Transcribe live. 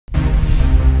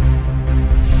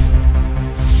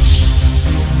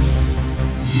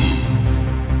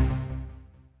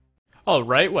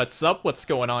Alright, what's up? What's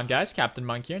going on, guys?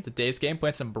 CaptainMonk here. In today's game,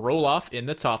 playing some Brolaf in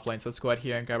the top lane. So let's go ahead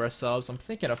here and grab ourselves. I'm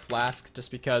thinking a flask,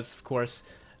 just because, of course,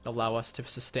 it'll allow us to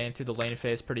sustain through the lane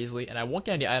phase pretty easily. And I won't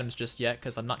get any items just yet,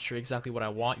 because I'm not sure exactly what I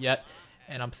want yet.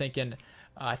 And I'm thinking,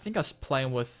 I think I was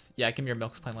playing with, yeah, give me your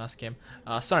milk, I was playing last game.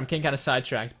 Sorry, I'm getting kind of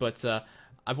sidetracked, but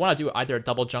I want to do either a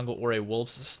double jungle or a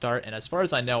wolves start, and as far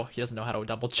as I know, he doesn't know how to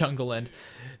double jungle, and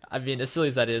I mean, as silly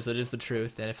as that is, it is the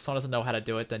truth, and if someone doesn't know how to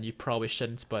do it, then you probably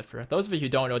shouldn't. But for those of you who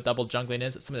don't know what double jungling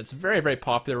is, it's something that's very, very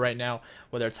popular right now,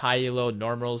 whether it's high elo,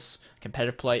 normals,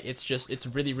 competitive play, it's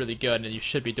really, really good, and you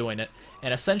should be doing it.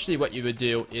 And essentially what you would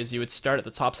do is you would start at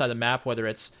the top side of the map, whether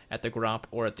it's at the Gromp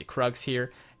or at the Krugs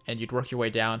here, and you'd work your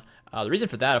way down. The reason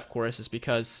for that, of course, is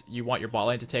because you want your bot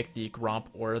lane to take the Gromp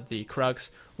or the Krugs,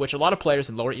 which a lot of players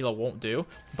in lower elo won't do,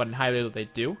 but in high elo they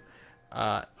do.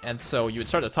 And so you would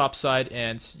start at the top side,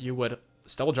 and you would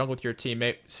double jungle with your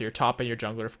teammate, so your top and your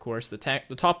jungler, of course. The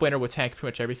top laner would tank pretty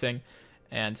much everything,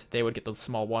 and they would get the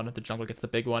small one, the jungler gets the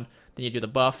big one. Then you do the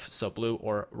buff, so blue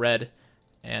or red,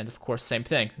 and of course, same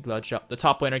thing. The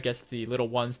top laner gets the little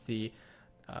ones, the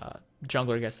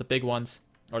jungler gets the big ones,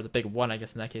 or the big one, I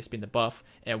guess, in that case, being the buff.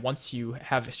 And once you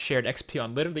have shared XP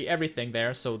on literally everything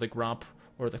there, so the Gromp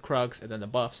or the Krugs and then the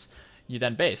buffs, you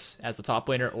then base as the top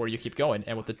laner, or you keep going.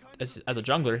 And with the as a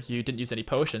jungler, you didn't use any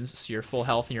potions, so you're full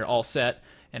health and you're all set.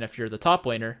 And if you're the top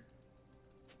laner,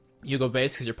 you go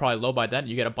base because you're probably low by then.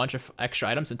 You get a bunch of extra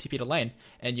items and TP to lane,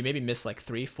 and you maybe miss like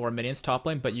 3-4 minions top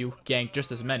lane, but you gank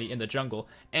just as many in the jungle,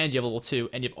 and you have level 2,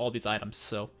 and you have all these items.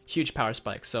 So huge power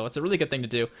spike. So it's a really good thing to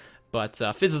do. But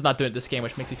Fizz is not doing it this game,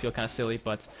 which makes me feel kind of silly,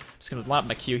 but I'm just going to line up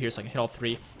my Q here so I can hit all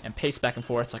 3 and pace back and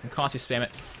forth so I can constantly spam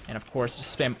it. And of course,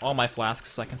 just spam all my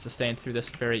flasks so I can sustain through this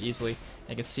very easily. And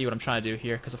you can see what I'm trying to do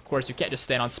here, because of course you can't just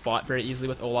stand on spot very easily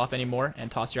with Olaf anymore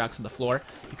and toss your axe on the floor.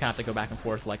 You kind of have to go back and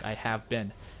forth like I have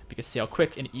been. You can see how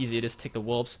quick and easy it is to take the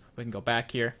wolves. We can go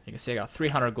back here. You can see I got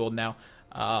 300 gold now.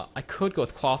 I could go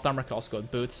with cloth armor, I could also go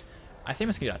with boots. I think I'm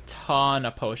just going to get a ton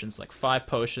of potions, like 5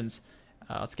 potions.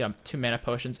 Let's get him 2 mana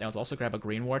potions, and let's also grab a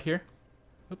green ward here.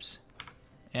 Oops.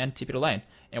 And TP to lane.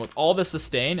 And with all this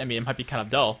sustain, I mean, it might be kind of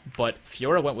dull, but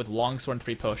Fiora went with longsword and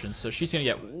 3 potions, so she's going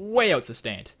to get way out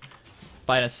sustained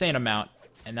by an insane amount,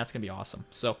 and that's going to be awesome.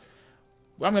 So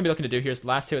what I'm going to be looking to do here is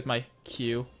last hit with my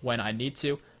Q when I need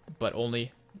to, but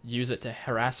only use it to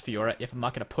harass Fiora if I'm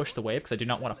not going to push the wave, because I do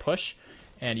not want to push,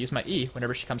 and use my E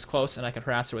whenever she comes close, and I can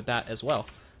harass her with that as well.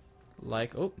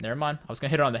 Like, oh, never mind. I was going to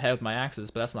hit her on the head with my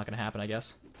axes, but that's not going to happen, I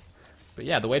guess. But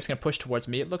yeah, the wave's going to push towards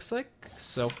me, it looks like.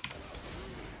 So,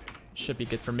 should be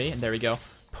good for me. And there we go.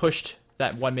 Pushed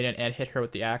that 1 minute and hit her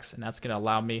with the axe, and that's going to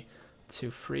allow me to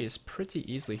freeze pretty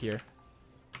easily here.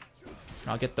 And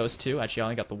I'll get those 2. Actually, I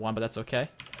only got the 1, but that's okay.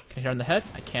 Can I hit her on the head?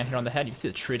 I can't hit her on the head. You can see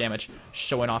the tree damage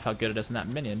showing off how good it is, and that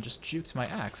minion just juked my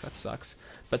axe. That sucks.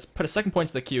 But let's put a second point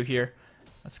to the queue here.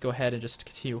 Let's go ahead and just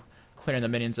continue clearing the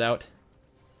minions out.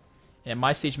 And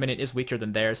my siege minion is weaker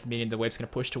than theirs, meaning the wave's going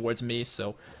to push towards me,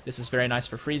 so this is very nice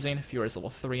for freezing. Fiora's level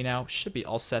 3 now. Should be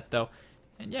all set, though.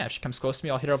 And yeah, if she comes close to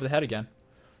me, I'll hit her over the head again.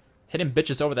 Hitting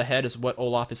bitches over the head is what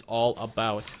Olaf is all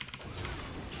about.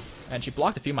 And she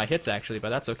blocked a few of my hits, actually, but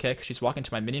that's okay, because she's walking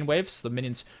to my minion wave, so the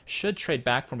minions should trade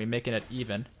back for me, making it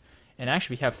even. And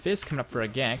actually, we have Fizz coming up for a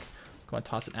gank. Go and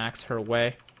toss an axe her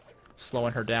way,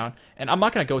 slowing her down. And I'm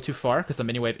not going to go too far, because the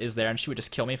mini wave is there, and she would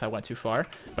just kill me if I went too far.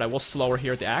 But I will slow her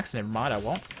here with the axe. Never mind, I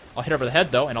won't. I'll hit her over the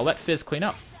head, though, and I'll let Fizz clean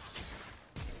up.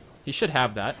 He should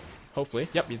have that, hopefully.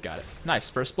 Yep, he's got it. Nice,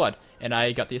 first blood. And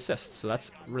I got the assist, so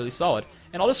that's really solid.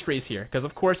 And I'll just freeze here, because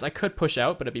of course I could push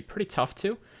out, but it'd be pretty tough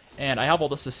to. And I have all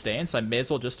the sustain, so I may as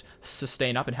well just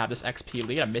sustain up and have this XP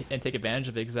lead and take advantage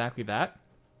of exactly that.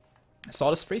 So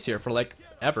I'll just freeze here for, like,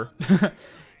 ever.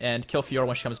 And kill Fiora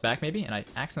when she comes back, maybe. And I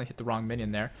accidentally hit the wrong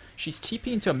minion there. She's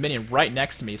TPing to a minion right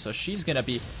next to me, so she's going to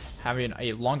be having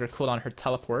a longer cooldown on her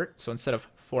teleport. So instead of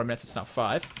 4 minutes, it's now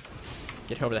 5.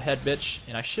 Get her over the head, bitch.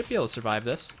 And I should be able to survive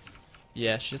this.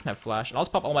 Yeah, she doesn't have flash. And I'll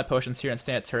just pop all my potions here and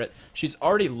stand at turret. She's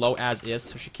already low as is,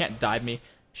 so she can't dive me.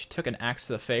 She took an axe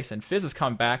to the face, and Fizz is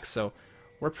coming back, so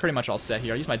we're pretty much all set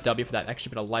here. I'll use my W for that extra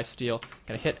bit of lifesteal.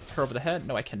 Gonna hit her over the head.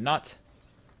 No, I cannot.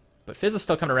 But Fizz is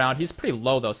still coming around. He's pretty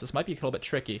low, though, so this might be a little bit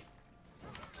tricky.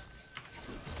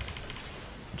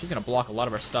 She's going to block a lot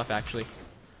of our stuff, actually.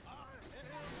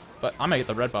 But I'm going to get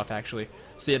the red buff, actually.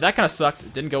 So yeah, that kind of sucked.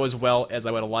 It didn't go as well as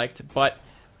I would have liked. But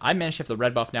I managed to have the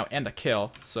red buff now and the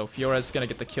kill. So Fiora's going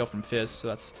to get the kill from Fizz. So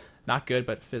that's not good,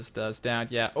 but Fizz does down.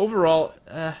 Yeah, overall,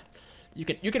 you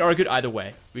can argue it either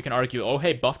way. We can argue, oh,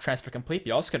 hey, buff transfer complete. But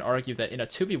you also can argue that in a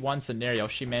 2v1 scenario,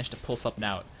 she managed to pull something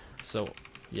out. So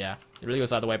yeah, it really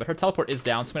goes either way. But her teleport is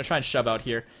down, so I'm going to try and shove out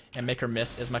here and make her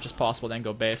miss as much as possible, then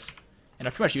go base. And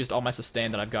I've pretty much used all my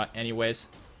sustain that I've got anyways,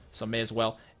 so may as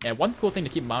well. And one cool thing to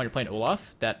keep in mind when you're playing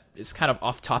Olaf that is kind of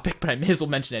off topic, but I may as well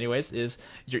mention anyways, is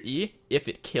your E, if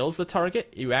it kills the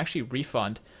target, you actually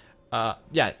refund. But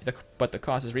the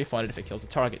cost is refunded if it kills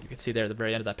the target. You can see there at the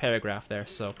very end of that paragraph there.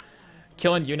 So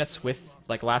killing units with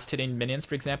like last hitting minions,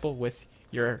 for example, with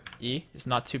your E is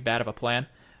not too bad of a plan.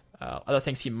 Other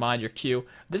things to keep in mind, your Q.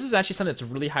 This is actually something that's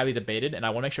really highly debated, and I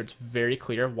want to make sure it's very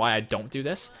clear why I don't do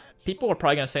this. People are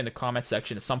probably going to say in the comment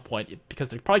section at some point, because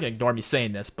they're probably going to ignore me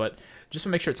saying this, but just to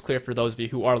make sure it's clear for those of you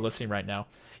who are listening right now.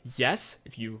 Yes,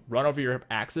 if you run over your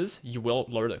axes, you will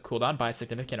lower the cooldown by a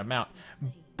significant amount.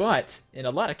 But in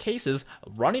a lot of cases,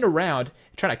 running around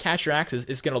trying to catch your axes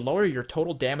is going to lower your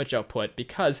total damage output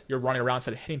because you're running around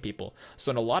instead of hitting people.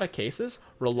 So in a lot of cases,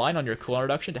 relying on your cooldown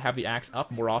reduction to have the axe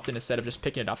up more often instead of just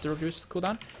picking it up to reduce the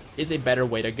cooldown is a better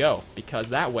way to go, because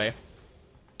that way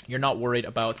you're not worried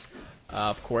about,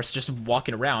 of course, just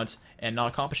walking around and not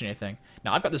accomplishing anything.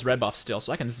 Now, I've got this red buff still,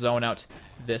 so I can zone out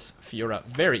this Fiora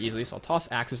very easily, so I'll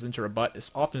toss axes into her butt as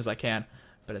often as I can.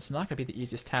 But it's not going to be the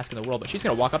easiest task in the world. But she's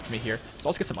going to walk up to me here. So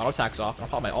I'll just get some auto attacks off. And I'll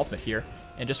pop my ultimate here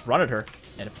and just run at her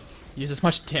and use as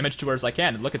much damage to her as I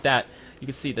can. And look at that. You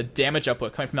can see the damage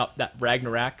output coming from that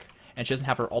Ragnarok. And she doesn't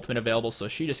have her ultimate available, so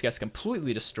she just gets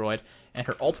completely destroyed. And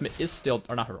her ultimate is still,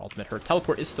 or not her ultimate, her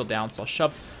teleport is still down. So I'll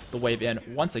shove the wave in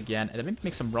once again. And then maybe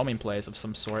make some roaming plays of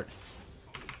some sort.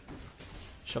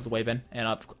 Shove the wave in. And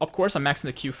of course, I'm maxing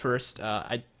the Q first.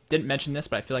 I didn't mention this,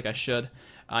 but I feel like I should.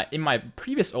 In my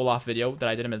previous Olaf video that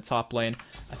I did him in the top lane,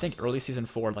 I think early season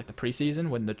 4, like the preseason,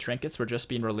 when the trinkets were just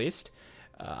being released,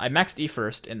 I maxed E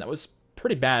first, and that was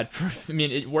pretty bad. I mean,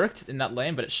 it worked in that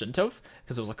lane, but it shouldn't have,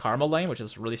 because it was a Karma lane, which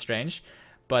is really strange.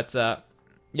 But,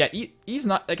 yeah, E's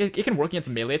not, like, it can work against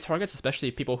melee targets, especially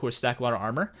people who are stack a lot of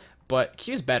armor, but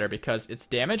Q is better because its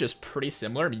damage is pretty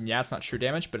similar. I mean, yeah, it's not true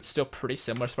damage, but it's still pretty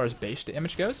similar as far as base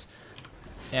damage goes.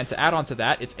 And to add on to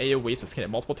that, it's AoE, so it's can hit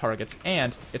multiple targets,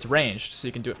 and it's ranged, so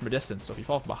you can do it from a distance. So if you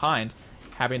fall from behind,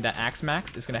 having that axe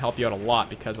max is going to help you out a lot,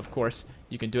 because of course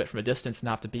you can do it from a distance and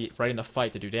not have to be right in the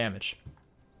fight to do damage.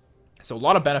 So a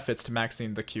lot of benefits to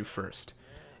maxing the Q first,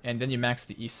 and then you max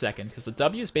the E second, because the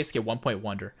W is basically a 1-point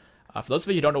wonder. For those of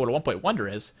you who don't know what a 1-point wonder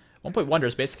is, 1-point wonder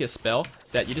is basically a spell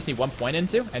that you just need 1 point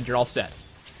into, and you're all set.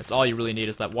 That's all you really need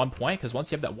is that 1 point, because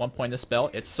once you have that 1 point in the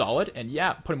spell, it's solid, and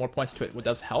yeah, putting more points to it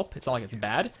does help. It's not like it's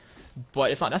bad,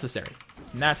 but it's not necessary.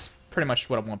 And that's pretty much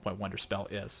what a 1-point wonder spell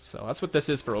is. So that's what this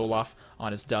is for Olaf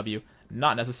on his W.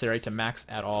 Not necessary to max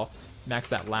at all. Max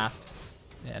that last.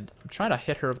 And I'm trying to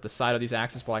hit her with the side of these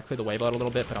axes while I clear the wave out a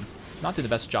little bit, but I'm not doing the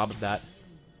best job of that.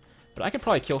 But I could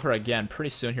probably kill her again pretty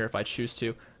soon here if I choose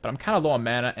to. But I'm kind of low on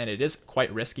mana, and it is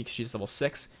quite risky because she's level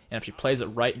 6. And if she plays it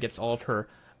right and gets all of her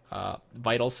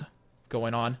vitals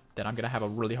going on, then I'm going to have a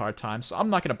really hard time. So I'm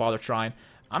not going to bother trying.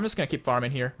 I'm just going to keep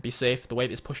farming here, be safe. The wave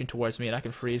is pushing towards me, and I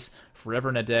can freeze forever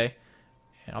and a day,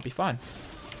 and I'll be fine.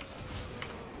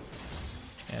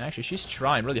 And actually, she's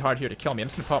trying really hard here to kill me. I'm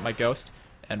just going to pull out my ghost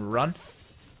and run.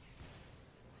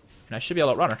 And I should be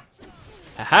able to outrun her.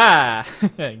 Aha!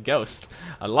 Ghost.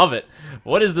 I love it.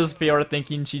 What is this Fiora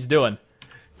thinking she's doing?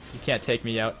 You can't take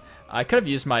me out. I could have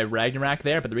used my Ragnarok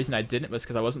there, but the reason I didn't was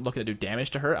because I wasn't looking to do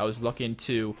damage to her. I was looking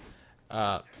to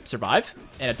survive,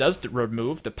 and it does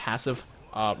remove the passive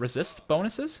resist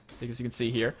bonuses, because you can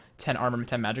see here, 10 armor,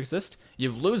 10 magic resist.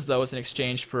 You lose those in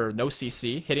exchange for no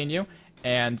CC hitting you,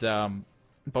 and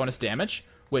bonus damage,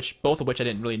 both of which I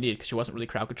didn't really need, because she wasn't really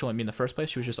crowd controlling me in the first place.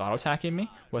 She was just auto-attacking me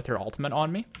with her ultimate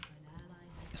on me.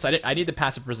 So I need the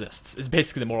passive resists, is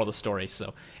basically the moral of the story.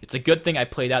 So it's a good thing I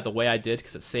played out the way I did,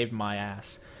 because it saved my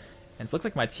ass. And it looks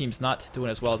like my team's not doing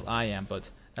as well as I am, but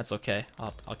that's okay.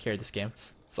 I'll carry this game.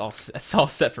 It's all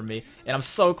set for me. And I'm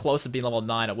so close to being level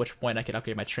 9, at which point I can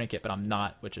upgrade my trinket, but I'm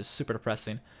not, which is super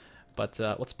depressing. But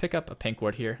let's pick up a pink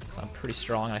ward here, because I'm pretty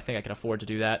strong, and I think I can afford to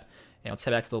do that. And let's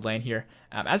head back to the lane here.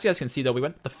 As you guys can see, though, we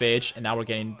went with the Phage, and now we're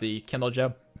getting the Kindle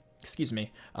Gem. Excuse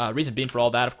me. Reason being for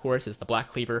all that, of course, is the Black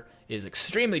Cleaver is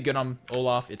extremely good on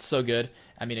Olaf. It's so good.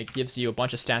 I mean, it gives you a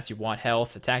bunch of stats you want: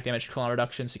 health, attack damage, cooldown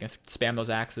reduction, so you can spam those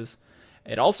axes.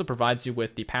 It also provides you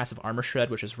with the passive armor shred,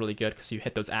 which is really good because you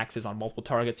hit those axes on multiple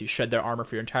targets, you shred their armor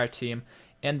for your entire team,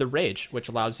 and the rage, which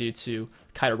allows you to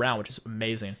kite around, which is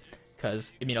amazing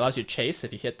because, I mean, it allows you to chase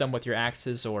if you hit them with your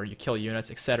axes or you kill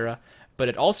units, etc. But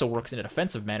it also works in a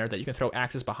defensive manner that you can throw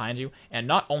axes behind you and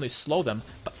not only slow them,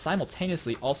 but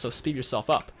simultaneously also speed yourself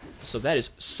up. So that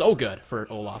is so good for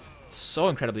Olaf. So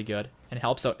incredibly good, and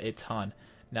helps out a ton.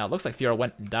 Now, it looks like Fiora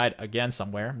went and died again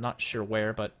somewhere. I'm not sure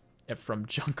where, but from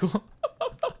jungle.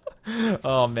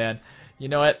 Oh, man. You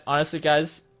know what? Honestly,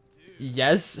 guys,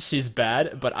 yes, she's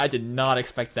bad, but I did not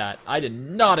expect that. I did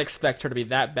not expect her to be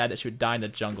that bad that she would die in the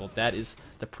jungle. That is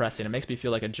depressing. It makes me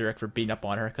feel like a jerk for beating up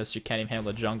on her because she can't even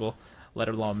handle the jungle, let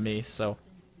alone me. So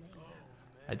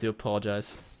I do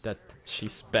apologize that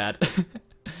she's bad.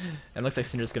 And looks like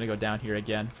Cinder's going to go down here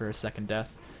again for her second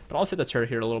death. But I'll also hit the turret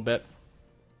here a little bit.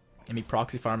 And me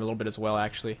proxy farm a little bit as well,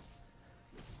 actually.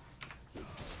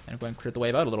 And go ahead and clear the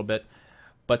wave out a little bit.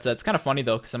 But it's kind of funny,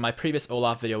 though, because in my previous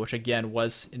Olaf video, which again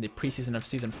was in the preseason of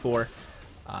Season 4,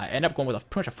 I ended up going with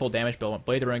pretty much a full damage build. Went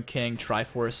Blade the Rune King,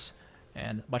 Triforce,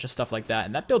 and a bunch of stuff like that.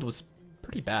 And that build was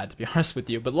pretty bad, to be honest with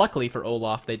you. But luckily for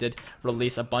Olaf, they did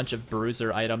release a bunch of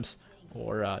Bruiser items,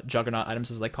 or Juggernaut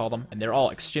items as they call them. And they're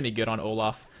all extremely good on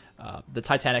Olaf. The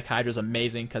Titanic Hydra is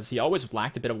amazing because he always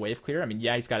lacked a bit of wave clear. I mean,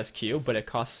 yeah, he's got his Q, but it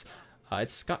costs,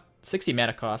 it's got 60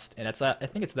 mana cost, and it's I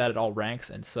think it's that at all ranks,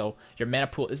 and so your mana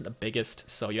pool isn't the biggest,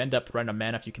 so you end up running out of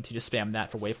mana if you continue to spam that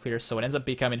for wave clear, so it ends up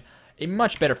becoming a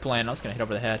much better plan. I was going to hit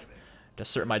over the head to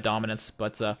assert my dominance,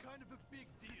 but yeah,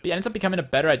 it ends up becoming a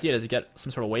better idea to get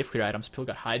some sort of wave clear items. People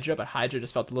got Hydra, but Hydra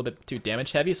just felt a little bit too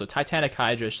damage heavy, so Titanic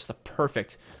Hydra is just a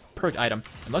perfect item.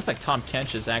 It looks like Tom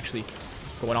Kench is actually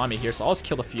going on me here, so I'll just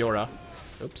kill the Fiora.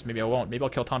 Oops, maybe I won't. Maybe I'll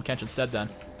kill Tom Kench instead then.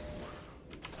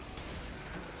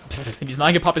 He's not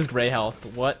gonna pop his gray health.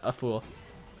 What a fool.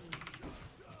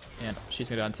 And she's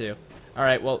gonna go down too.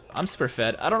 Alright, well, I'm super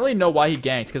fed. I don't really know why he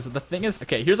ganked, because the thing is...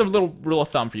 Okay, here's a little rule of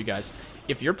thumb for you guys.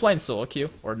 If you're playing solo queue,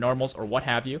 or normals, or what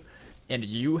have you, and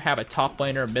you have a top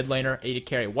laner, mid laner, AD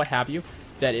carry, what have you,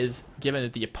 that is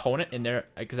giving the opponent in their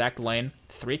exact lane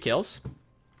 3 kills,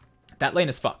 that lane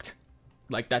is fucked.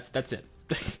 Like, that's it.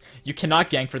 You cannot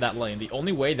gank for that lane. The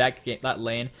only way that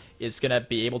lane is gonna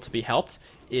be able to be helped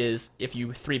is if you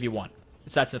 3v1.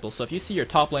 It's that simple. So if you see your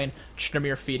top lane,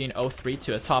 Tremere feeding 0-3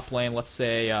 to a top lane, let's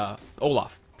say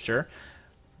Olaf, sure,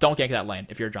 don't gank that lane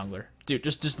if you're a jungler. Dude,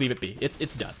 just leave it be.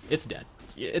 It's done. It's dead.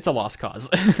 It's a lost cause.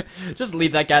 Just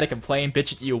leave that guy to complain,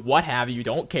 bitch at you, what have you,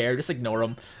 don't care, just ignore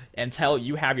him until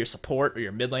you have your support or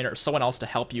your mid laner or someone else to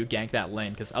help you gank that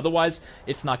lane, because otherwise,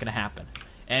 it's not going to happen.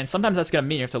 And sometimes that's going to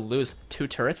mean you have to lose 2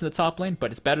 turrets in the top lane,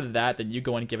 but it's better than that than you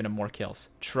going and giving him more kills.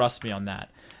 Trust me on that.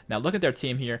 Now look at their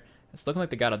team here. It's looking like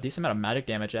they got a decent amount of magic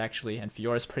damage, actually, and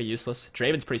Fiora's pretty useless.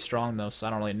 Draven's pretty strong, though, so I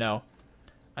don't really know.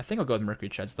 I think I'll go with Mercury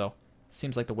Treads, though.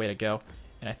 Seems like the way to go.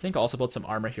 And I think I'll also build some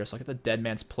armor here, so I'll get the Dead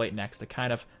Man's Plate next to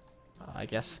kind of, I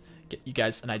guess, get you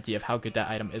guys an idea of how good that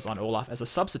item is on Olaf as a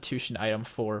substitution item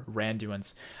for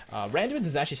Randuin's. Randuin's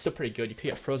is actually still pretty good. You could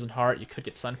get Frozen Heart, you could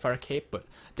get Sunfire Cape, but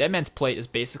Dead Man's Plate is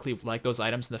basically like those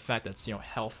items in the fact that it's, you know,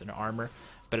 health and armor,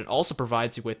 but it also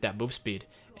provides you with that move speed.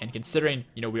 And considering,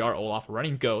 you know, we are Olaf, we're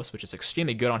running Ghost, which is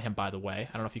extremely good on him, by the way.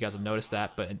 I don't know if you guys have noticed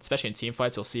that, but especially in team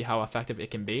fights, you'll see how effective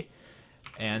it can be.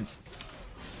 And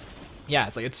yeah,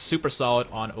 it's super solid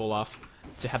on Olaf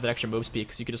to have that extra move speed,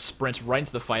 because you can just sprint right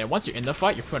into the fight. And once you're in the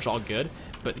fight, you're pretty much all good,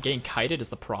 but getting kited is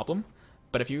the problem.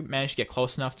 But if you manage to get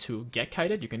close enough to get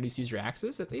kited, you can at least use your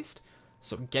axes, at least.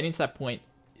 So getting to that point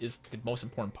is the most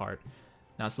important part.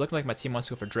 Now, it's looking like my team wants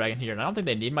to go for Dragon here, and I don't think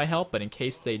they need my help, but in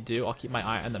case they do, I'll keep my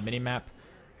eye on the minimap,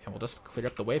 and we'll just clear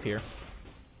up the wave here.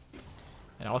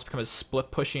 And I'll also become a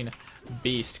split-pushing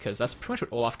beast, because that's pretty much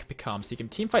what Olaf becomes. He can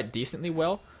teamfight decently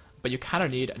well, but you kind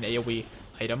of need an AoE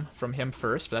item from him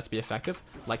first for that to be effective,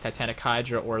 like Titanic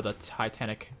Hydra or the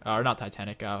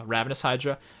Ravenous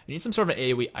Hydra. You need some sort of an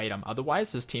AoE item,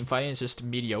 otherwise his teamfighting is just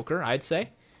mediocre, I'd say.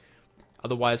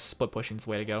 Otherwise, split-pushing is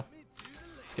the way to go.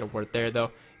 Let's get a word there,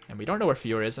 though. And we don't know where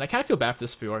Fiora is, and I kind of feel bad for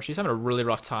this Fiora. She's having a really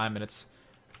rough time, and it's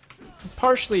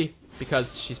partially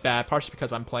because she's bad, partially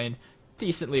because I'm playing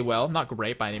decently well. Not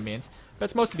great by any means, but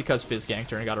it's mostly because Fizz ganked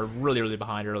her and got her really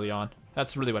behind early on.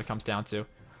 That's really what it comes down to.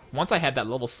 Once I had that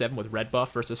level 7 with red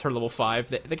buff versus her level 5,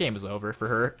 the game was over for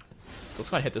her. So let's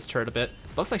go ahead and hit this turret a bit.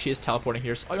 Looks like she is teleporting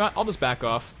here, so I'll just back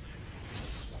off.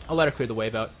 I'll let her clear the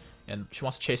wave out. And she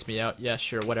wants to chase me out. Yeah,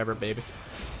 sure, whatever, baby.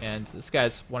 And this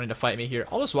guy's wanting to fight me here.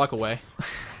 I'll just walk away.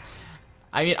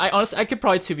 I mean, I could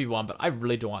probably 2v1, but I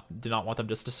really do not want them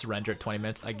just to surrender at 20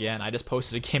 minutes. Again, I just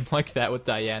posted a game like that with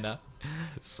Diana.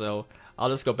 So I'll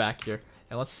just go back here.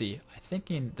 And let's see. I'm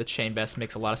thinking the Chain Vest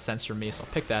makes a lot of sense for me, so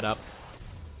I'll pick that up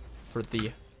for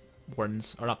the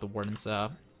Wardens, or not the Wardens, the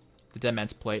Dead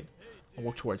Man's Plate. I'll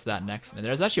work towards that next. And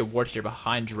there's actually a ward here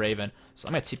behind Draven, so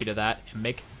I'm going to TP to that and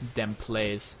make them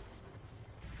plays.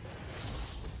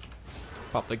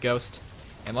 Pop the Ghost,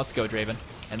 and let's go, Draven.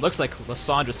 And looks like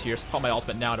Lissandra's here, so pop my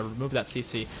ultimate now to remove that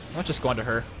CC. I'm not just going to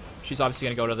her. She's obviously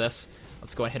going to go to this.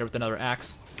 Let's go and hit her with another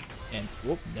axe. And,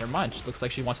 whoop, never mind. She looks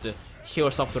like she wants to heal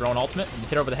herself with her own ultimate and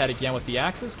hit her over the head again with the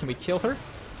axes. Can we kill her?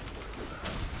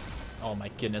 Oh my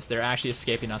goodness, they're actually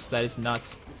escaping us. That is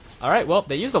nuts. Alright, well,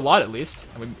 they used a lot at least.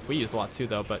 I mean, we used a lot too,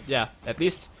 though. But yeah, at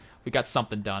least we got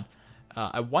something done.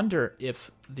 I wonder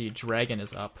if the dragon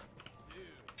is up.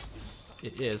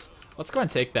 It is. Let's go ahead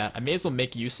and take that. I may as well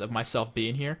make use of myself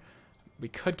being here. We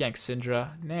could gank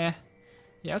Syndra. Nah.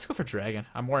 Yeah, let's go for dragon.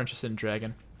 I'm more interested in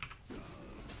dragon.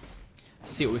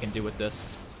 See what we can do with this.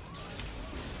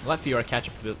 Let Fiora catch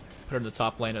up, put her in the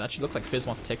top lane. It actually looks like Fizz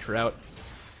wants to take her out.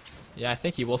 Yeah, I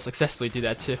think he will successfully do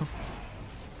that too.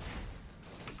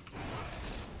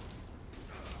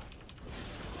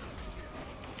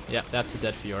 Yep, that's the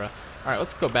dead Fiora. Alright,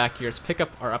 let's go back here. Let's pick up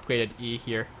our upgraded E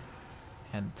here.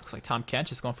 And looks like Tahm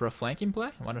Kench is going for a flanking play.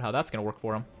 I wonder how that's going to work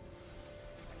for him.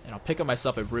 And I'll pick up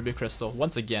myself a Ruby Crystal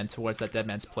once again towards that Dead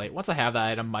Man's Plate. Once I have that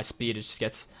item, my speed just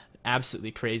gets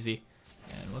absolutely crazy.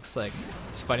 And it looks like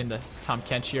he's fighting the Tahm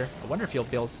Kench here. I wonder if he'll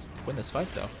be able to win this fight,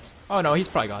 though. Oh, no, he's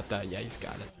probably got that. Yeah, he's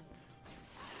got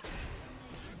it.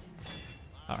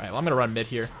 Alright, well, I'm going to run mid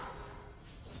here.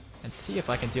 And see if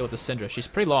I can deal with the Syndra. She's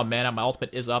pretty low on mana. My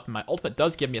ultimate is up. And my ultimate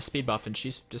does give me a speed buff. And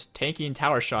she's just tanking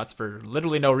tower shots for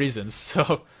literally no reason.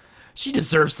 So, she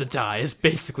deserves to die is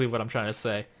basically what I'm trying to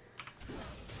say.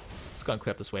 Let's go and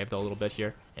clear up this wave, though, a little bit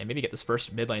here. And maybe get this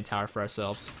first mid lane tower for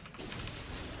ourselves.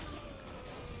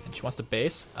 And she wants to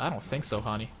base? I don't think so,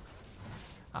 honey.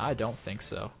 I don't think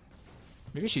so.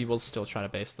 Maybe she will still try to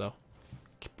base, though.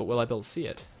 But will I be able to see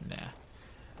it? Nah.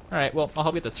 Alright, well, I'll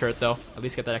help get the turret, though. At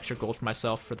least get that extra gold for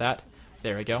myself for that.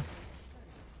 There we go.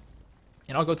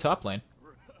 And I'll go top lane.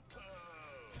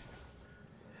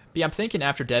 But yeah, I'm thinking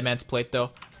after Dead Man's Plate,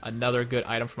 though, another good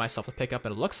item for myself to pick up,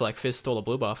 and it looks like Fizz stole a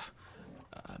blue buff.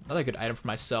 Another good item for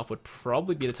myself would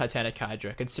probably be the Titanic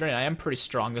Hydra, considering I am pretty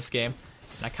strong this game,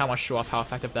 and I kind of want to show off how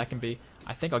effective that can be.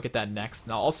 I think I'll get that next,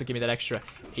 and I'll also give me that extra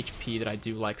HP that I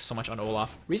do like so much on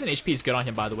Olaf. Reason HP is good on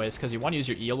him, by the way, is because you want to use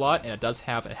your E a lot, and it does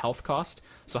have a health cost,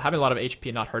 so having a lot of HP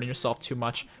and not hurting yourself too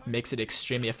much makes it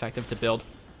extremely effective to build.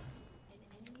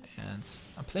 And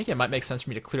I'm thinking it might make sense for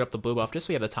me to clear up the blue buff, just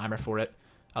so we have the timer for it.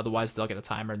 Otherwise, they'll get a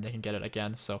timer and they can get it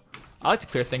again, so I like to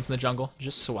clear things in the jungle,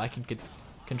 just so I can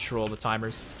control the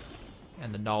timers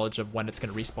and the knowledge of when it's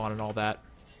going to respawn and all that.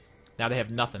 Now they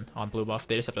have nothing on blue buff.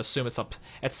 They just have to assume it's up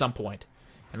at some point.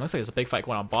 And it looks like there's a big fight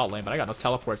going on bot lane, but I got no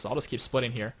teleport, so I'll just keep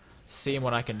splitting here, seeing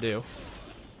what I can do.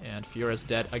 And Fiora's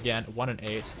dead again, 1 and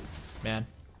 8. Man,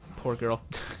 poor girl.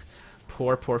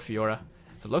 poor Fiora.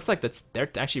 It looks like they're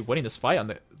actually winning this fight on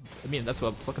the... I mean, that's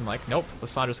what it's looking like. Nope,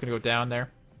 Lissandra's going to go down there.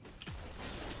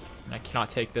 And I cannot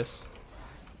take this.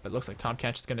 But it looks like Tahm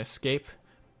Kench is going to escape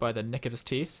by the nick of his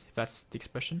teeth, if that's the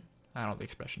expression. I don't know what the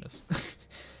expression is.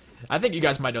 I think you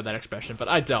guys might know that expression, but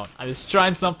I don't. I'm just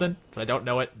trying something, but I don't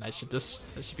know it, and I should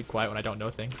be quiet when I don't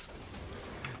know things.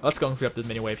 Let's go and clear up the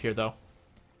mini wave here, though.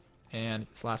 And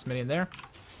this last minion there.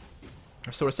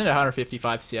 So we're sitting at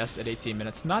 155 CS at 18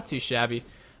 minutes. Not too shabby,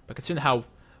 but considering how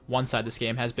one-sided this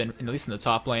game has been, at least in the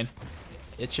top lane,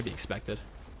 it should be expected.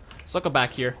 So I'll go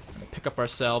back here and pick up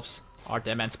ourselves our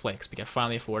Dead Man's Plate, because we can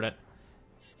finally afford it.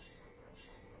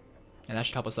 And that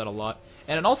should help us out a lot.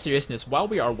 And in all seriousness, while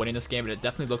we are winning this game, and it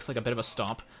definitely looks like a bit of a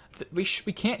stomp, we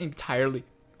can't entirely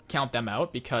count them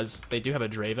out because they do have a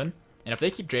Draven. And if they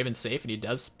keep Draven safe, and he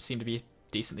does seem to be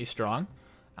decently strong,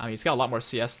 he's got a lot more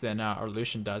CS than our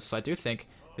Lucian does. So I do think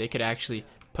they could actually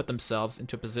put themselves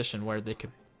into a position where they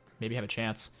could maybe have a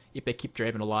chance if they keep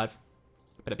Draven alive.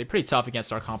 But it'd be pretty tough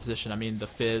against our composition. I mean, the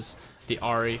Fizz, the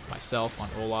Ahri, myself on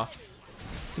Olaf.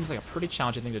 Seems like a pretty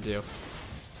challenging thing to do.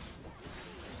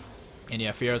 And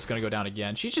yeah, Fiora's going to go down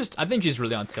again. She's just, I think she's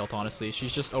really on tilt, honestly.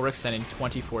 She's just overextending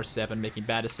 24/7, making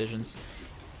bad decisions.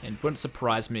 And wouldn't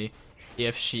surprise me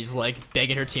if she's, like,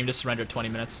 begging her team to surrender 20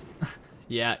 minutes.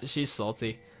 Yeah, she's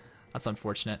salty. That's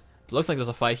unfortunate. But looks like there's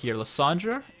a fight here.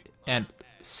 Lissandra and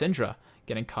Syndra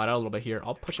getting caught out a little bit here.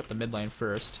 I'll push up the mid lane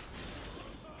first.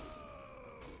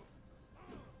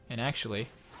 And actually,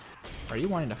 are you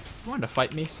wanting to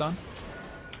fight me, son?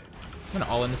 I'm going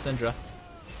to all in the Syndra.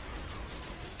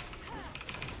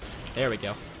 There we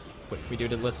go. What we do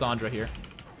to Lissandra here.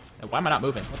 Why am I not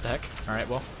moving? What the heck? Alright,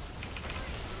 well.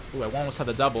 Ooh, I almost had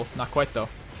the double. Not quite, though.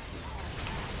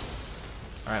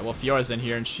 Alright, well, Fiora's in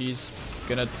here, and she's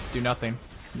gonna do nothing.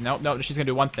 No, she's gonna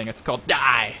do one thing. It's called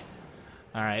die!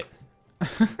 Alright.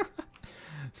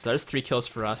 So there's 3 kills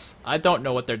for us. I don't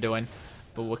know what they're doing,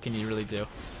 but what can you really do?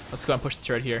 Let's go and push the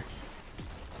turret here.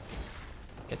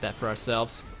 Get that for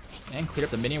ourselves. And clear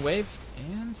up the minion wave,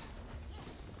 and...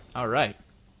 Alright.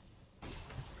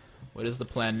 What is the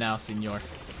plan now, senor?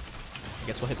 I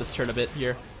guess we'll hit this turret a bit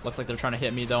here. Looks like they're trying to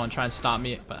hit me, though, and try and stop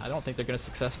me, but I don't think they're going to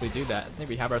successfully do that. I think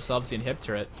we have ourselves the inhib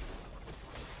turret.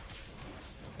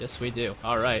 Yes, we do.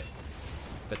 Alright.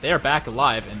 But they are back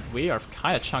alive, and we are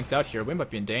kind of chunked out here. We might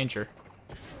be in danger.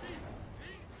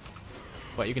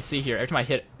 But you can see here, every time I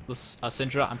hit this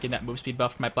Syndra, I'm getting that move speed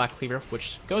buff from my Black Cleaver,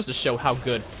 which goes to show how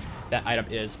good that item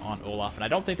is on Olaf. And I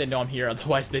don't think they know I'm here,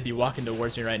 otherwise they'd be walking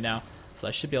towards me right now. So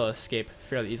I should be able to escape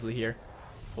fairly easily here.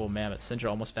 Oh man, but Syndra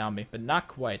almost found me, but not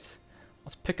quite.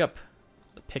 Let's pick up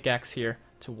the pickaxe here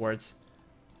towards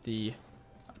the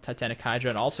Titanic Hydra,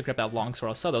 and also grab that longsword.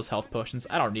 I'll sell those health potions.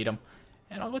 I don't need them.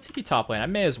 And I'll go TP top lane. I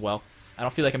may as well. I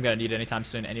don't feel like I'm going to need it anytime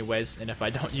soon anyways, and if I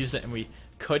don't use it and we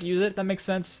could use it, if that makes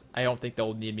sense, I don't think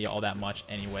they'll need me all that much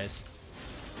anyways.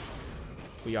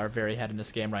 We are very ahead in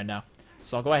this game right now.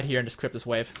 So I'll go ahead here and just crypt this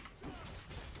wave.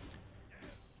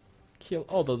 Kill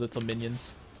all the little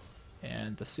minions.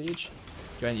 And the siege.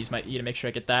 Go ahead and use my E to make sure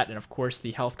I get that, and of course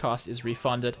the health cost is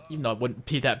refunded, even though it wouldn't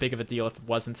be that big of a deal if it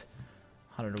wasn't.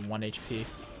 101 HP.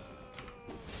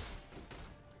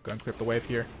 Go and crypt the wave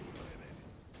here.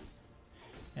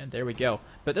 And there we go.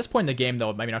 But at this point in the game,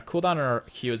 though, I mean, our cooldown on our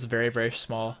Q is very, very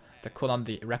small. The cooldown on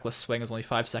the Reckless Swing is only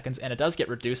 5 seconds, and it does get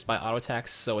reduced by auto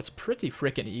attacks, so it's pretty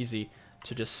freaking easy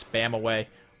to just spam away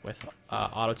with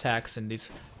auto attacks and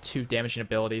these 2 damaging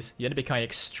abilities. You end up becoming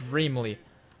extremely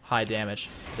high damage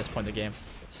at this point in the game,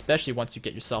 especially once you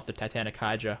get yourself the Titanic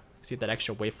Hydra. See that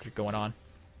extra wave clear going on.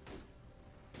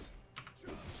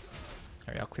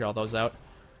 Alright, I'll clear all those out.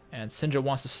 And Syndra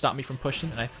wants to stop me from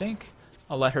pushing, and I think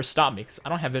I'll let her stop me, because I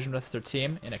don't have vision with their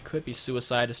team, and it could be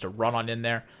suicide just to run on in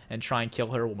there and try and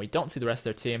kill her when we don't see the rest of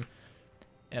their team.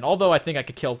 And although I think I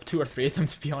could kill 2 or 3 of them,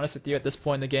 to be honest with you, at this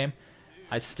point in the game,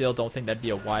 I still don't think that'd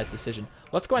be a wise decision.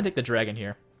 Let's go ahead and take the dragon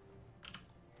here.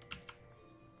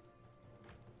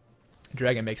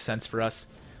 Dragon makes sense for us.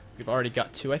 We've already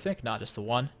got 2, I think, not just the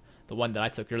one. The one that I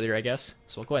took earlier, I guess.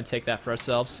 So we'll go ahead and take that for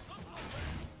ourselves.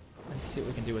 Let's see what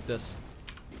we can do with this.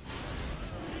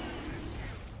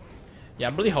 Yeah,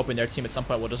 I'm really hoping their team at some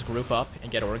point will just group up and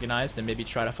get organized and maybe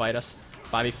try to fight us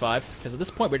 5v5. Because at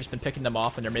this point, we've just been picking them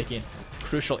off and they're making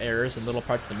crucial errors in little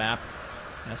parts of the map.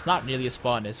 And it's not nearly as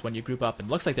fun as when you group up. And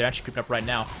it looks like they're actually grouping up right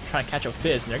now, trying to catch up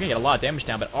Fizz. And they're going to get a lot of damage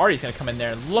down, but Ahri's going to come in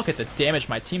there and look at the damage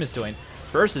my team is doing.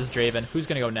 Versus Draven. Who's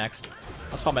going to go next?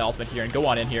 Let's pop my ultimate here and go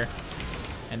on in here.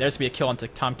 And there's going to be a kill onto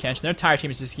Tahm Kench. And their entire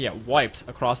team is just going to get wiped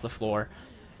across the floor.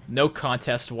 No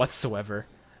contest whatsoever.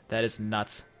 That is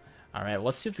nuts. Alright, well,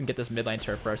 let's see if we can get this mid lane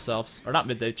turret for ourselves. Or not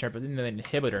mid lane turret, but mid lane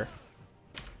inhibitor.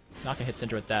 Not going to hit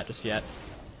Syndra with that just yet.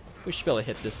 We should be able to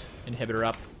hit this inhibitor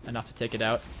up enough to take it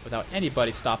out without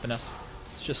anybody stopping us.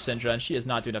 It's just Syndra, and she is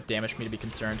not doing enough damage for me to be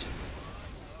concerned.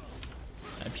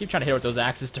 I keep trying to hit her with those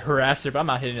axes to harass her, but I'm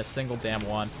not hitting a single damn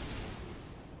one.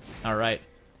 Alright.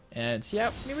 And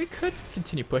yeah, I mean, we could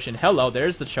continue pushing. Hello,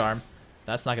 there's the charm.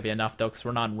 That's not going to be enough, though, because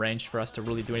we're not in range for us to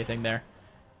really do anything there.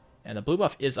 And the blue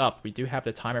buff is up. We do have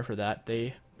the timer for that.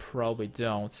 They probably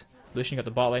don't. Lucian got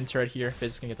the bot lane turret here.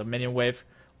 Fizz is going to get the minion wave.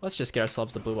 Let's just get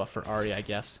ourselves the blue buff for Ahri, I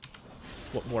guess.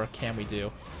 What more can we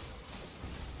do?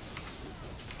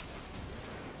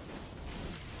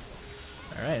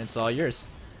 Alright, it's all yours.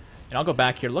 And I'll go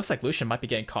back here. Looks like Lucian might be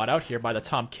getting caught out here by the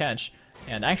Tahm Kench.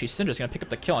 And actually, Syndra's going to pick up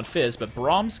the kill on Fizz, but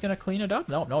Brahm's going to clean it up?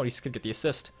 No, he's going to get the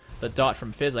assist. The dot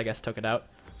from Fizz, I guess, took it out.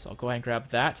 So I'll go ahead and grab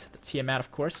that. The Tiamat,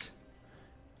 of course.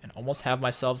 And almost have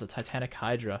myself the Titanic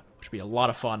Hydra, which would be a lot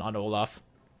of fun on Olaf.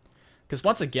 Because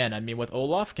once again, I mean, with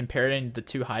Olaf, comparing the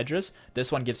 2 Hydras,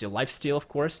 this one gives you lifesteal, of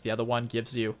course. The other one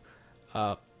gives you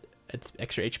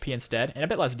extra HP instead, and a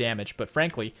bit less damage. But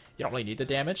frankly, you don't really need the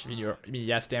damage. I mean,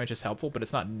 yes, damage is helpful, but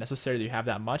it's not necessary that you have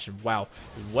that much. And wow,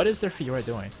 what is their Fiora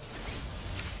doing?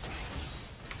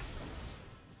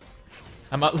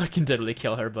 I'm not looking to really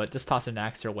kill her, but just tossing an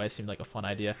axe her away seemed like a fun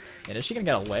idea. And is she going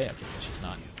to get away? Okay, she's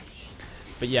not.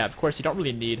 But yeah, of course, you don't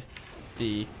really need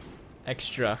the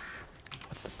extra...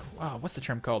 What's the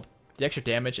term called? The extra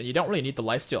damage, and you don't really need the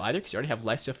lifesteal either, because you already have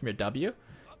lifesteal from your W.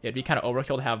 It'd be kind of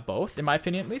overkill to have both, in my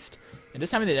opinion, at least. And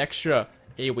just having the extra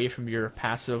AoE from your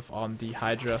passive on the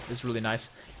Hydra is really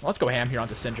nice. Well, let's go ham here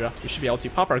onto Syndra. We should be able to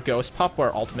pop our Ghost, pop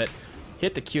our ultimate,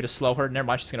 hit the Q to slow her. Never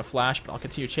mind, she's going to flash, but I'll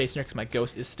continue chasing her because my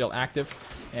Ghost is still active.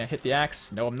 And hit the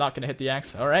axe. No, I'm not going to hit the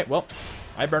axe. Alright, well,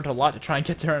 I burnt a lot to try and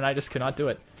get to her, and I just could not do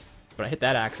it. But I hit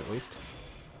that axe, at least.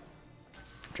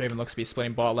 Draven looks to be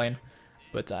splitting bot lane.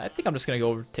 But I think I'm just going to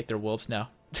go take their wolves now.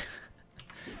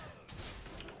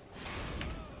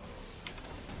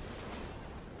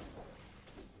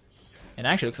 And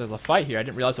actually, it looks like there's a fight here. I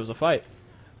didn't realize there was a fight.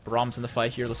 Brahm's in the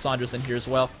fight here. Lyssandra's in here as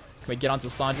well. Can we get onto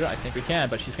Lysandra? I think we can,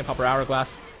 but she's going to pop her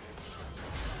hourglass.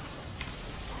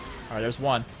 Alright, there's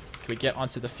one. Can we get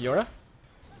onto the Fiora?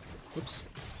 Oops.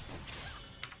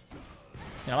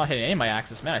 Yeah, I'm not hitting any of my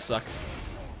axes. Man, I suck.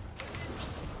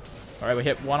 Alright, we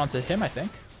hit one onto him, I think.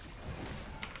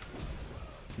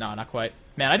 No, not quite.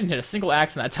 Man, I didn't hit a single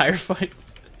axe in that entire fight.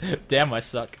 Damn, I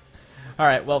suck.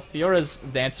 Alright, well, Fiora's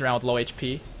dancing around with low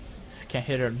HP. Can't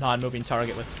hit her non-moving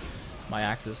target with my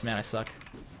axes. Man, I suck.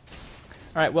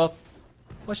 Alright, well,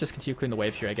 let's just continue clearing the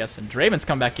wave here, I guess. And Draven's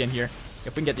come back in here. If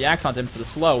we can get the axe onto him for the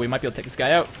slow, we might be able to take this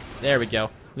guy out. There we go.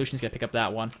 Lucian's gonna pick up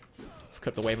that one. Let's cut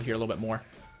up the wave here a little bit more.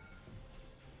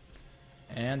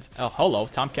 And, oh, hello.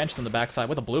 Tom Kench's on the backside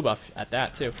with a blue buff at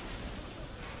that, too.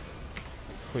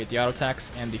 We get the auto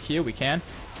attacks and the Q, we can.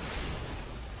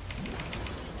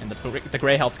 And the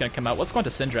gray health's gonna come out. Let's go into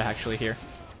Syndra, actually, here.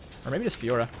 Or maybe just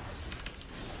Fiora.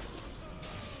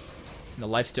 And the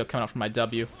lifesteal coming out from my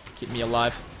W. Keep me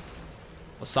alive.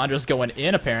 Lissandra's going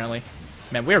in, apparently.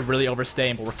 Man, we're really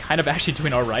overstaying, but we're kind of actually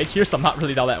doing alright here, so I'm not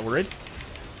really all that worried.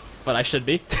 But I should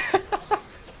be.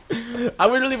 I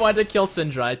would really want to kill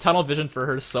Syndra. I tunnel vision for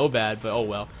her so bad, but oh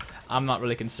well. I'm not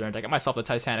really concerned. I got myself the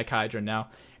Titanic Hydra now,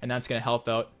 and that's going to help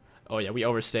out. Oh yeah, we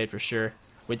overstayed for sure.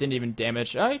 We didn't even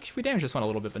damage. We damaged this one a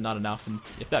little bit, but not enough. And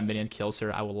if that minion kills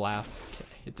her, I will laugh. Okay,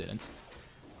 it didn't.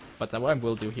 But what I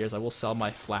will do here is I will sell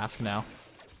my flask now.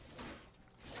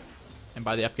 And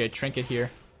buy the upgrade trinket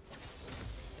here.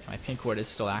 My pink ward is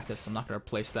still active, so I'm not going to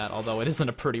replace that. Although it is in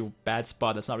a pretty bad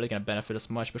spot, that's not really going to benefit us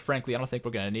much. But frankly, I don't think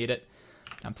we're going to need it.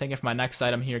 I'm thinking for my next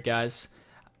item here, guys.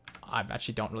 I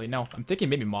actually don't really know. I'm thinking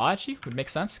maybe Machi would make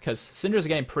sense, because Syndra's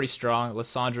getting pretty strong.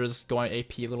 Lissandra's going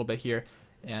AP a little bit here.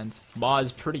 And Ma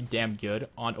is pretty damn good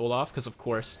on Olaf, because of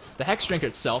course, the Hex Drinker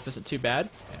itself isn't too bad.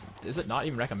 Is it not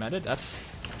even recommended? That's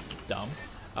dumb.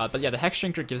 But yeah, the Hex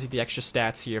Drinker gives you the extra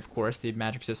stats here, of course, the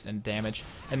magic resist and damage,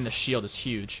 and the shield is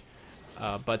huge.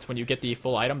 But when you get the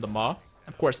full item, the Maw,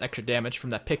 of course, extra damage from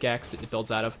that pickaxe that it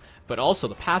builds out of, but also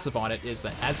the passive on it is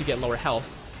that as you get lower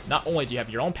health, not only do you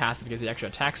have your own passive because you extra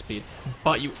attack speed,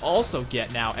 but you also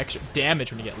get now extra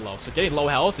damage when you get low. So getting low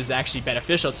health is actually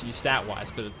beneficial to you stat-wise,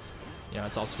 but you know,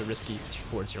 it's also risky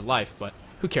towards your life, but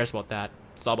who cares about that?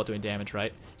 It's all about doing damage,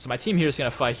 right? So my team here is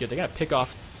going to fight here. They're going to pick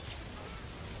off...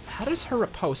 How does her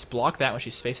riposte block that when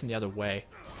she's facing the other way?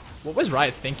 What was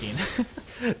Riot thinking?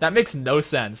 That makes no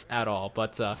sense at all,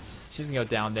 but she's going to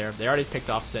go down there. They already picked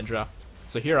off Syndra.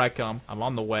 So here I come. I'm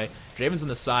on the way. Draven's on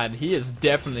the side. He is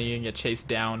definitely going to get chased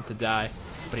down to die,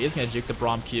 but he is going to juke the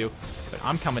Braum Q. But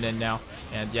I'm coming in now,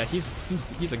 and yeah,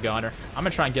 he's a goner. I'm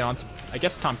going to try and get on to, I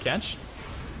guess, Tom Kench.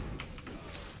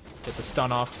 Get the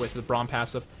stun off with the Braum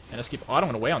passive, and just keep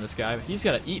autoing away on this guy. He's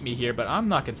going to eat me here, but I'm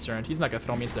not concerned. He's not going to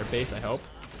throw me into their base, I hope.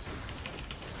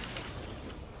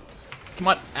 Come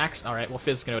on, Axe. Alright, well,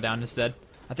 Fizz is going to go down instead.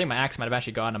 I think my Axe might have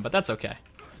actually gotten him, but that's okay.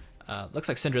 Looks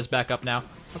like Syndra's back up now.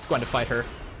 Let's go in to fight her.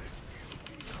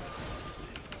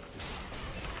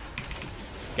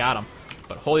 Got him.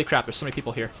 But holy crap, there's so many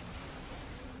people here.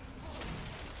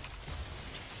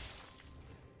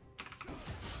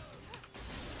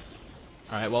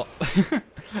 Alright, well,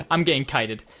 I'm getting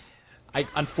kited. I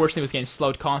unfortunately was getting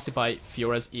slowed constantly by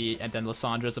Fiora's E and then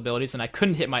Lissandra's abilities, and I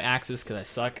couldn't hit my axes because I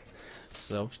suck.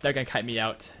 So they're going to kite me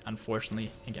out,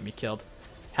 unfortunately, and get me killed.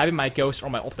 Having my Ghost or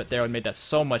my Ultimate there would have made that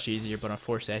so much easier, but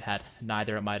unfortunately I had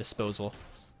neither at my disposal.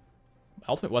 My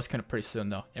Ultimate was coming up pretty soon,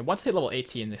 though. And once I hit level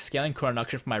 18, the Scaling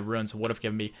Coronation for my runes would have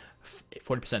given me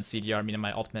 40% CDR, meaning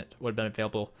my Ultimate would have been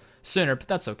available sooner, but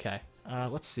that's okay.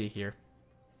 Let's see here.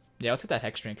 Yeah, let's hit that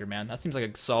Hex Drinker, man. That seems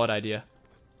like a solid idea.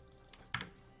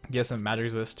 Get some magic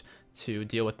resist to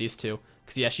deal with these two.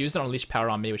 Because, yeah, she used it on Unleash Power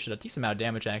on me, which did a decent amount of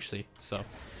damage, actually. So,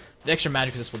 the extra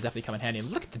magic resist will definitely come in handy.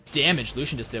 And look at the damage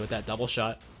Lucian just did with that double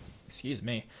shot. Excuse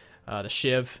me. The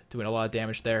Shiv doing a lot of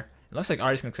damage there. It looks like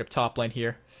Ahri's going to creep top lane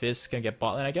here. Fizz going to get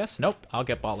bot lane, I guess. Nope, I'll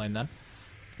get bot lane then.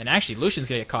 And actually, Lucian's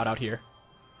going to get caught out here.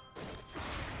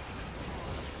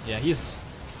 Yeah, he's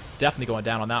definitely going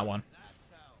down on that one.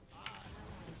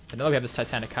 I know we have this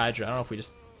Titanic Hydra. I don't know if we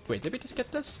just... Wait, did we just get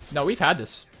this? No, we've had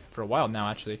this for a while now,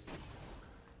 actually.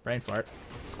 Brain fart.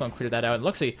 Let's go and clear that out. It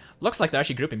looks like they're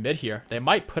actually grouping mid here. They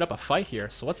might put up a fight here,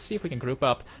 so let's see if we can group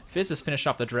up. Fizz has finished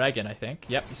off the dragon, I think.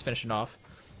 Yep, he's finishing off.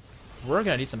 We're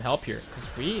gonna need some help here, because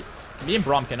me and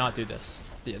Braum cannot do this.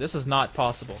 Yeah, this is not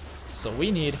possible. So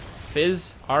we need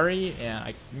Fizz, Ahri, and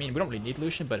I mean, we don't really need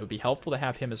Lucian, but it would be helpful to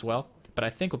have him as well. But I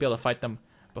think we'll be able to fight them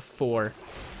before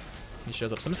he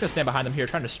shows up. So I'm just gonna stand behind them here,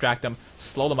 trying to distract them,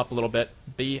 slow them up a little bit,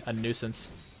 be a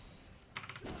nuisance.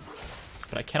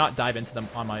 But I cannot dive into them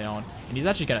on my own. And he's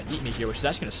actually going to eat me here, which is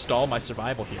actually going to stall my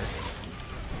survival here.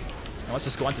 Now let's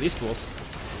just go onto these fools.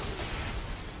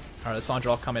 Alright,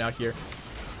 Lissandra all coming out here.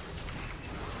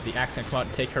 The Axe going to come out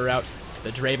and take her out.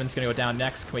 The Draven's going to go down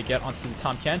next. Can we get onto the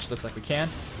Tom Kench? Looks like we can.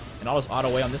 And I'll just auto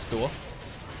away on this fool.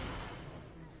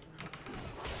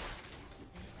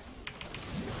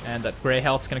 And that Grey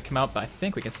Health's going to come out, but I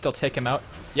think we can still take him out.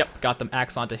 Yep, got them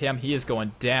Axe onto him. He is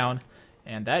going down.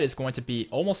 And that is going to be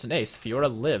almost an ace. Fiora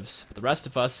lives. But the rest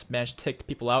of us managed to take the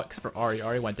people out, except for Ari.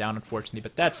 Ari went down, unfortunately,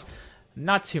 but that's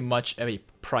not too much of a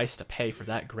price to pay for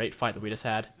that great fight that we just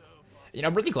had. You know,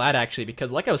 I'm really glad, actually,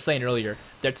 because like I was saying earlier,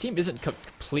 their team isn't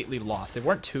completely lost. They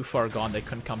weren't too far gone. They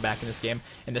couldn't come back in this game.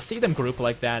 And to see them group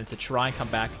like that and to try and come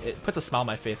back, it puts a smile on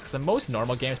my face. Because in most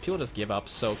normal games, people just give up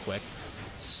so quick.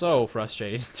 So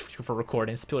frustrating for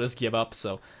recordings. People just give up.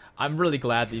 So I'm really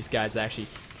glad these guys actually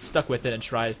stuck with it and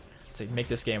tried to make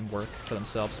this game work for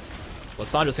themselves.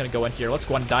 Lissandra's going to go in here. Let's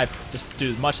go and dive. Just do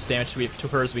as much damage to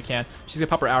her as we can. She's going to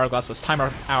pop her Hourglass. Let's time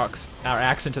our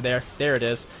axe into there. There it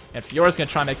is. And Fiora's going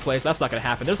to try and make plays. That's not going to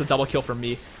happen. There's a double kill for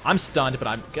me. I'm stunned, but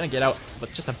I'm going to get out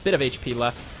with just a bit of HP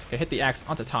left. Going to hit the axe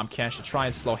onto Tahm Kench to try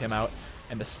and slow him out.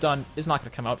 And the stun is not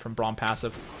going to come out from Braum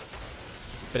passive.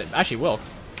 But it actually will.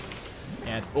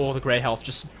 And, oh, the gray health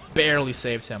just barely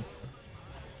saves him.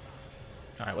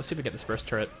 Alright, let's see if we get this first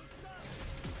turret.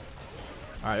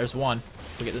 Alright, there's one.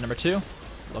 We get the number 2.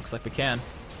 Looks like we can.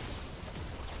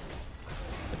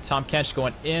 But Tahm Kench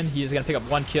going in. He's going to pick up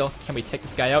 1 kill. Can we take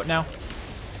this guy out now?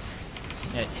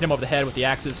 And hit him over the head with the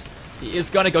axes. He is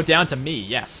going to go down to me.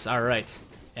 Yes. Alright.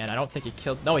 And I don't think he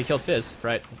killed... No, he killed Fizz.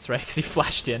 Right. That's right, because he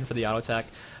flashed in for the auto attack.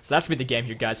 So that's been the game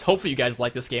here, guys. Hopefully you guys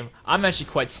like this game. I'm actually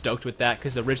quite stoked with that,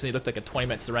 because originally it looked like a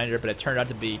 20-minute surrender, but it turned out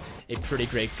to be a pretty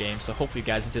great game. So hopefully you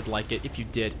guys did like it. If you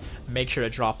did, make sure to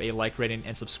drop a like rating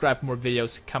and subscribe for more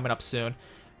videos coming up soon.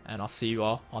 And I'll see you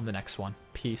all on the next one.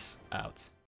 Peace out.